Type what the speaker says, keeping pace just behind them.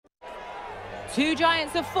Two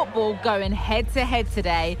giants of football going head-to-head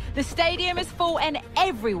today. The stadium is full and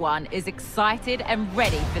everyone is excited and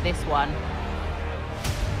ready for this one.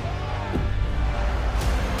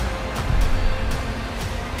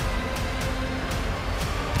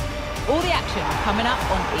 All the action coming up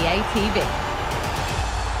on EA TV.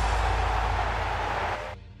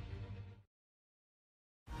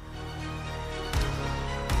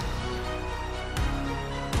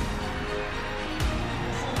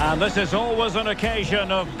 And this is always an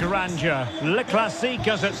occasion of grandeur. Le Classique,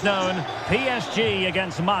 as it's known. PSG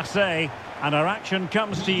against Marseille. And our action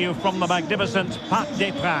comes to you from the magnificent Parc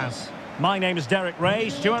des Princes. My name is Derek Ray.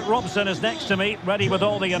 Stuart Robson is next to me, ready with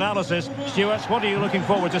all the analysis. Stuart, what are you looking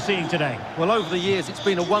forward to seeing today? Well, over the years, it's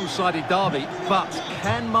been a one-sided derby. But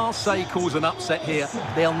can Marseille cause an upset here?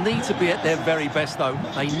 They'll need to be at their very best, though.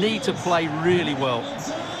 They need to play really well.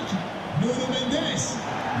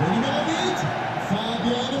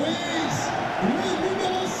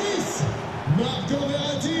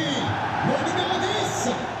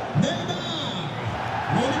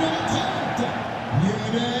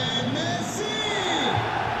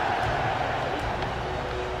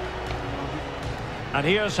 And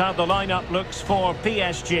here's how the lineup looks for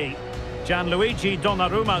PSG. Gianluigi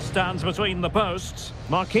Donnarumma stands between the posts.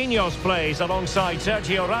 Marquinhos plays alongside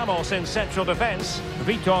Sergio Ramos in central defence.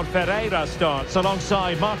 Vitor Ferreira starts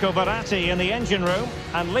alongside Marco Verratti in the engine room.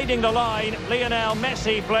 And leading the line, Lionel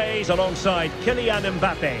Messi plays alongside Kylian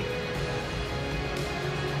Mbappe.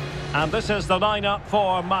 And this is the lineup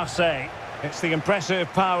for Marseille. It's the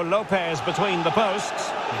impressive Pau Lopez between the posts.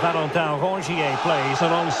 Valentin Rongier plays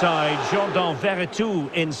alongside Jordan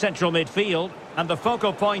Verretou in central midfield. And the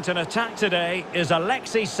focal point in attack today is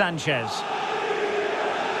Alexis Sanchez.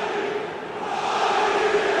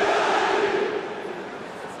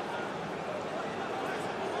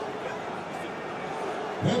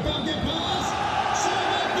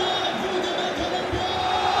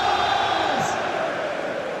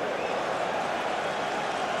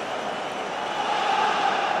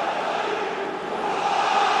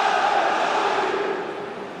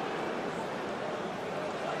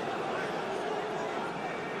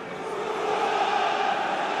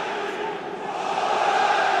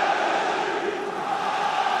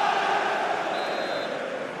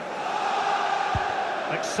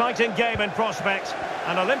 Exciting game in prospect,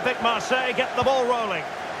 and Olympique Marseille get the ball rolling.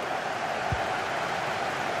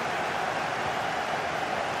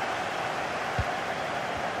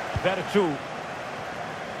 Verretou.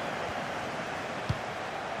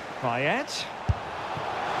 Payet.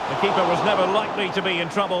 The keeper was never likely to be in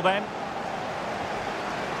trouble then.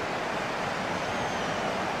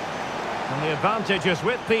 And the advantage is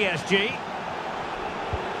with PSG.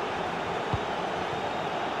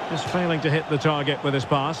 Just failing to hit the target with his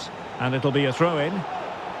pass, and it'll be a throw-in.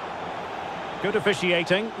 Good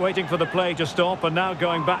officiating, waiting for the play to stop, and now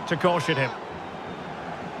going back to caution him.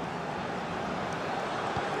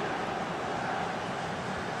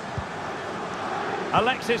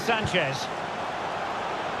 Alexis Sanchez.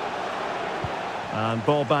 And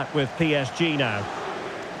ball back with PSG now.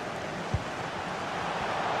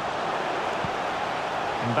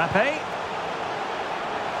 Mbappe.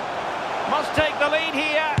 Must take the lead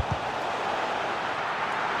here.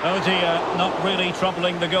 Oh dear, not really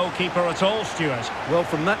troubling the goalkeeper at all, Stuart. Well,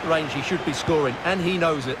 from that range he should be scoring, and he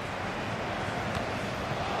knows it.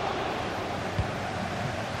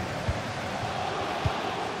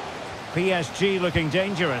 PSG looking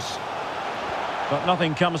dangerous. But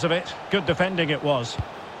nothing comes of it. Good defending it was.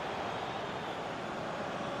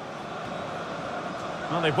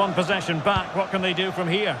 Well, they've won possession back. What can they do from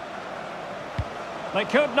here? They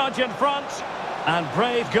could nudge in front. And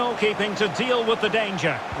brave goalkeeping to deal with the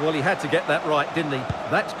danger. Well, he had to get that right, didn't he?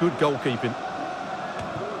 That's good goalkeeping.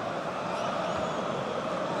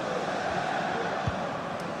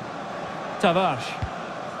 Tavares.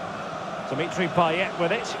 Dimitri Payet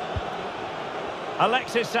with it.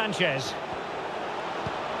 Alexis Sanchez.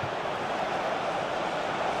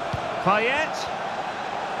 Payet.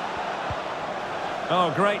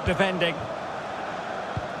 Oh, great defending.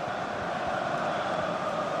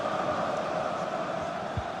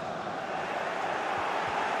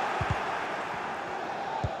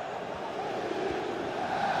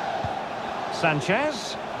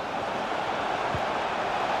 Sanchez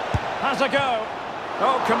has a go.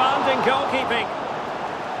 Oh, commanding goalkeeping.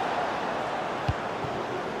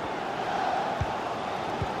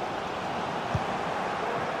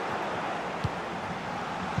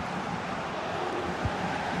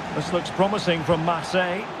 This looks promising from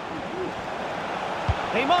Marseille.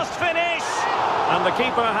 He must finish! And the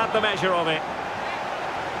keeper had the measure of it.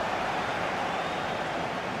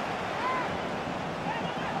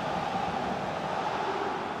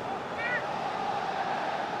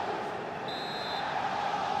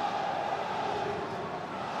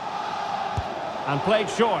 And played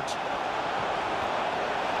short.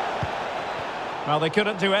 Well, they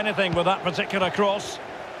couldn't do anything with that particular cross.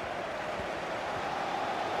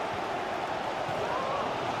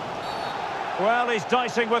 Well, he's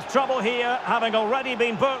dicing with trouble here, having already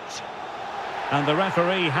been booked. And the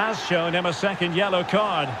referee has shown him a second yellow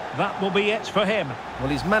card. That will be it for him. Well,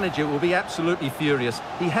 his manager will be absolutely furious.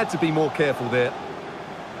 He had to be more careful there.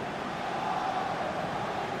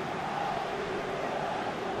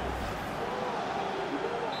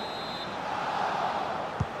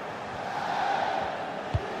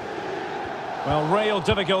 Well, real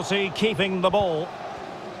difficulty keeping the ball.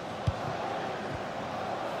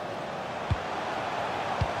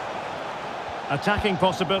 Attacking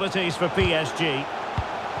possibilities for PSG.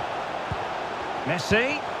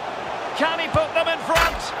 Messi. Can he put them in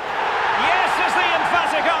front? Yes is the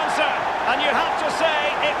emphatic answer. And you have to say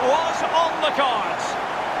it was on the cards.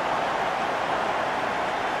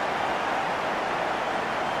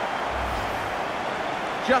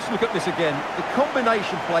 Just look at this again. The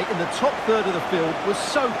combination play in the top third of the field was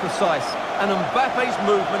so precise. And Mbappe's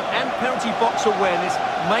movement and penalty box awareness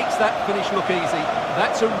makes that finish look easy.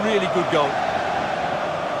 That's a really good goal.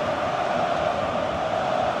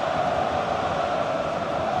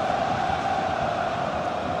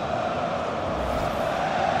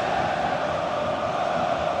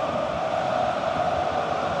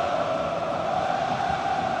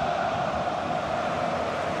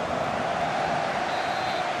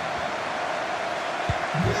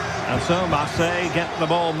 And so Marseille get the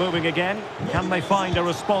ball moving again. Can they find a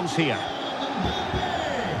response here?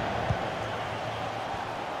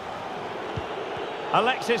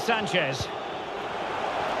 Alexis Sanchez.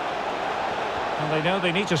 And they know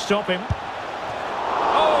they need to stop him.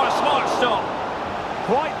 Oh, a smart stop.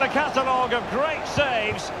 Quite the catalogue of great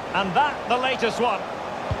saves. And that, the latest one.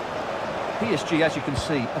 PSG, as you can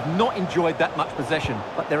see, have not enjoyed that much possession,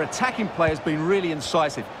 but their attacking play has been really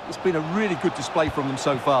incisive. It's been a really good display from them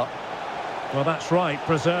so far. Well, that's right,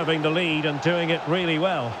 preserving the lead and doing it really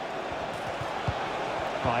well.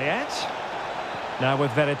 Payet. Now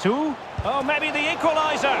with Veretout. Oh, maybe the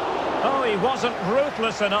equaliser. Oh, he wasn't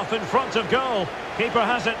ruthless enough in front of goal. Keeper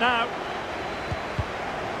has it now.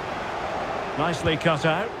 Nicely cut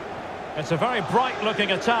out. It's a very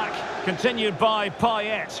bright-looking attack, continued by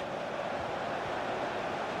Payet.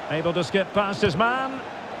 Able to skip past his man.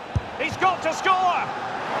 He's got to score!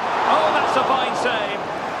 Oh, that's a fine save.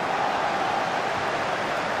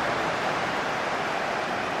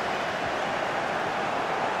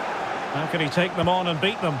 How can he take them on and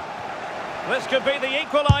beat them? This could be the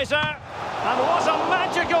equaliser. And what a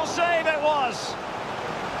magical save it was!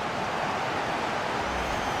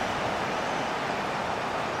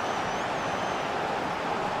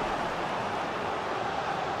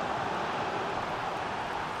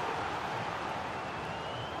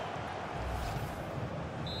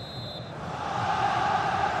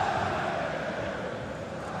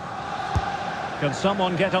 Can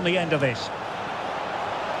someone get on the end of this?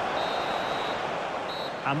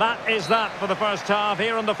 And that is that for the first half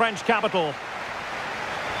here in the French capital.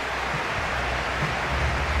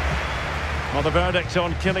 Well, the verdict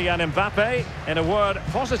on Kylian Mbappe, in a word,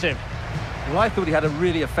 positive. Well, I thought he had a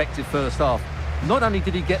really effective first half. Not only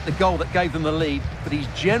did he get the goal that gave them the lead, but his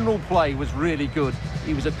general play was really good.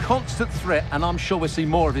 He was a constant threat, and I'm sure we'll see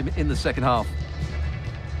more of him in the second half.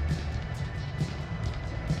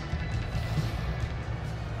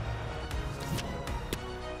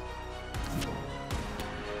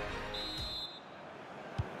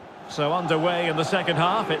 So underway in the second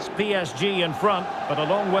half, it's PSG in front, but a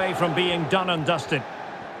long way from being done and dusted.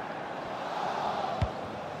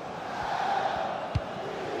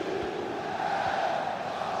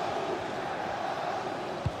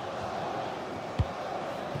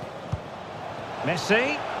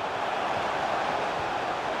 Messi.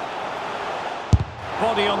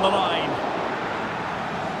 Body on the line.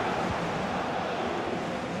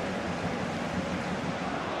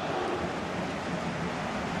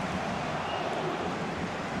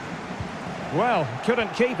 Well,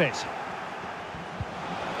 couldn't keep it.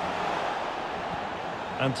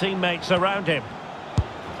 And teammates around him.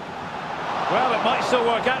 Well, it might still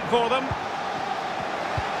work out for them.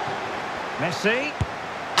 Messi.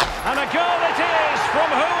 And a goal it is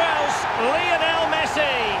from who else? Lionel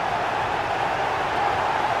Messi.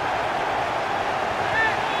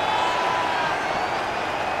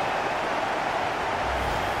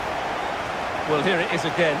 Well, here it is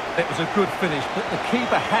again. It was a good finish, but the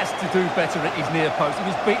keeper has to do better at his near post. He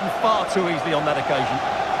was beaten far too easily on that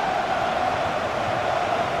occasion.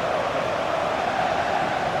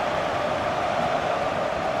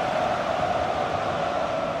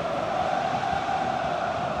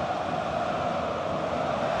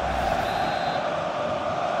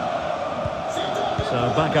 So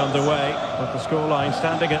back underway, but the scoreline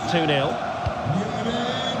standing at 2-0.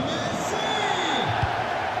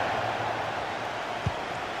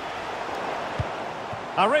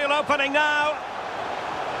 A real opening now.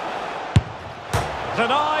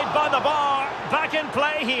 Denied by the bar. Back in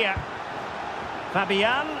play here.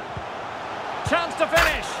 Fabian. Chance to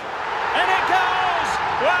finish. And it goes!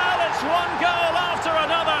 Well, it's one goal after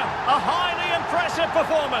another. A highly impressive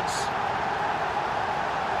performance.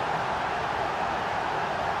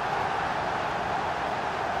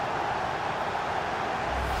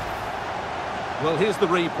 Well, here's the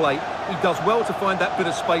replay. He does well to find that bit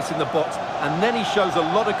of space in the box, and then he shows a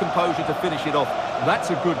lot of composure to finish it off. That's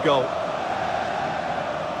a good goal.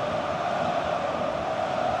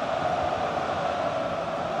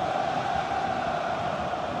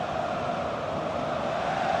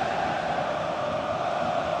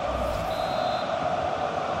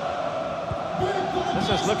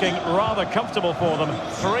 This is looking rather comfortable for them.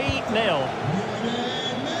 3-0.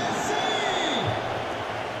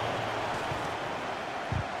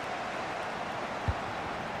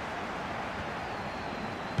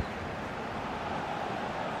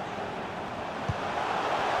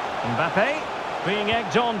 Mbappe being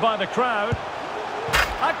egged on by the crowd.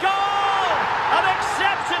 A goal! An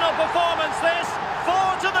exceptional performance this. 4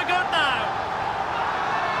 to the good now.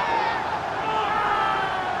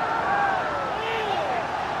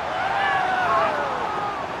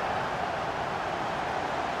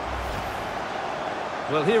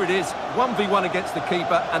 Well, here it is, 1v1 against the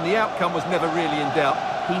keeper, and the outcome was never really in doubt.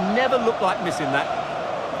 He never looked like missing that.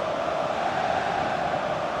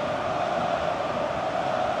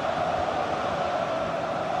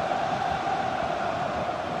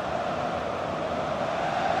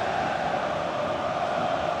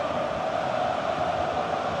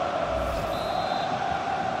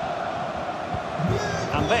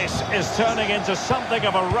 And this is turning into something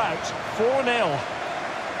of a rout. 4-0.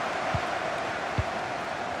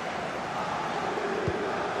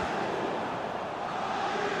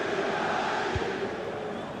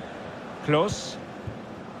 Close.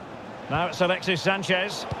 Now it's Alexis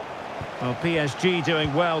Sanchez. Well, PSG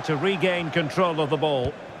doing well to regain control of the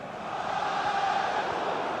ball.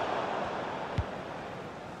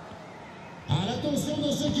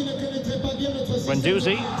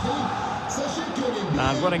 Guendouzi.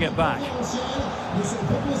 And running it back.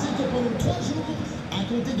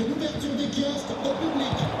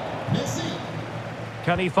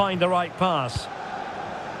 Can he find the right pass?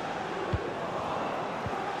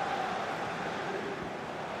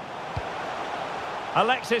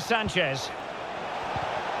 Alexis Sanchez.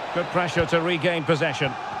 Good pressure to regain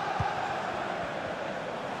possession.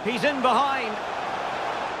 He's in behind.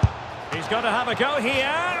 He's got to have a go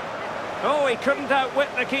here. Oh, he couldn't outwit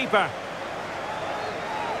the keeper.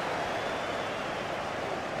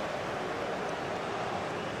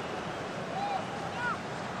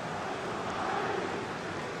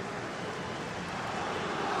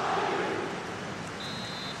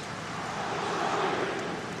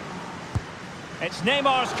 It's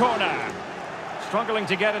Neymar's corner. Struggling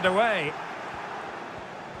to get it away.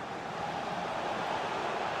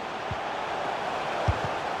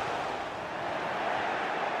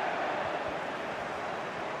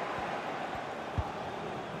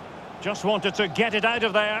 Just wanted to get it out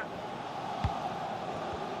of there.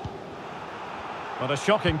 What a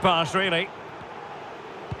shocking pass, really.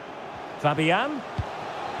 Fabian.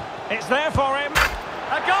 It's there for him.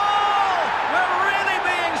 A goal! We're really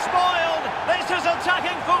being spoiled. This is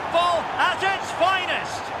attacking football at its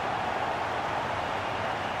finest.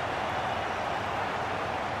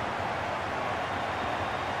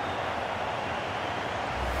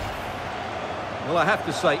 Well, I have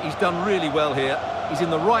to say, he's done really well here. He's in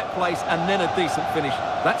the right place and then a decent finish.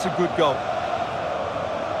 That's a good goal.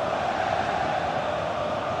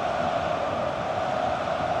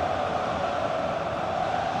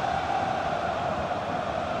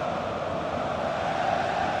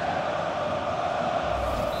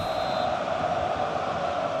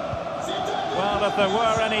 Well, if there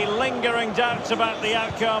were any lingering doubts about the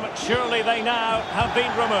outcome, surely they now have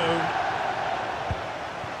been removed.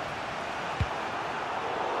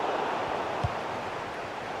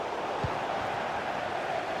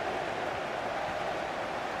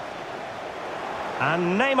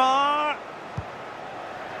 And Neymar.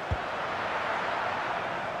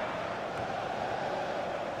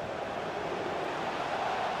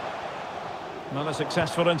 Not a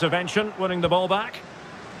successful intervention, winning the ball back.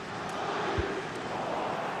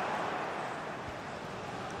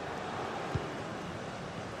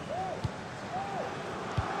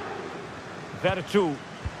 Vertu.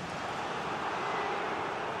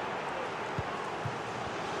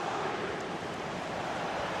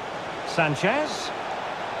 Sanchez.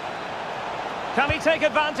 Can he take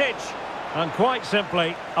advantage? And quite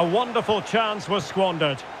simply, a wonderful chance was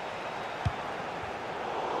squandered.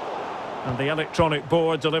 And the electronic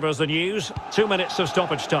board delivers the news. 2 minutes of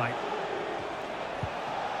stoppage time.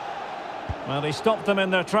 Well, he stopped them in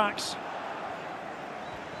their tracks.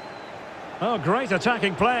 Oh, great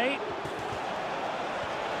attacking play.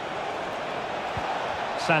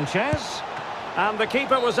 Sanchez. And the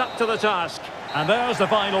keeper was up to the task. And there's the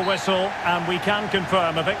final whistle, and we can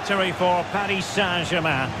confirm a victory for Paris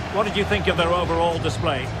Saint-Germain. What did you think of their overall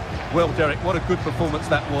display? Well, Derek, what a good performance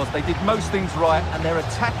that was. They did most things right, and their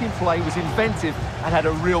attacking play was inventive and had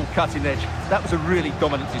a real cutting edge. That was a really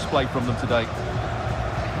dominant display from them today.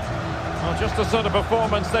 Well, just the sort of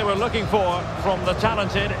performance they were looking for from the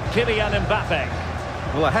talented Kylian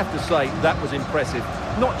Mbappe. Well, I have to say, that was impressive.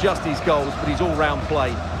 Not just his goals, but his all-round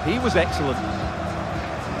play. He was excellent.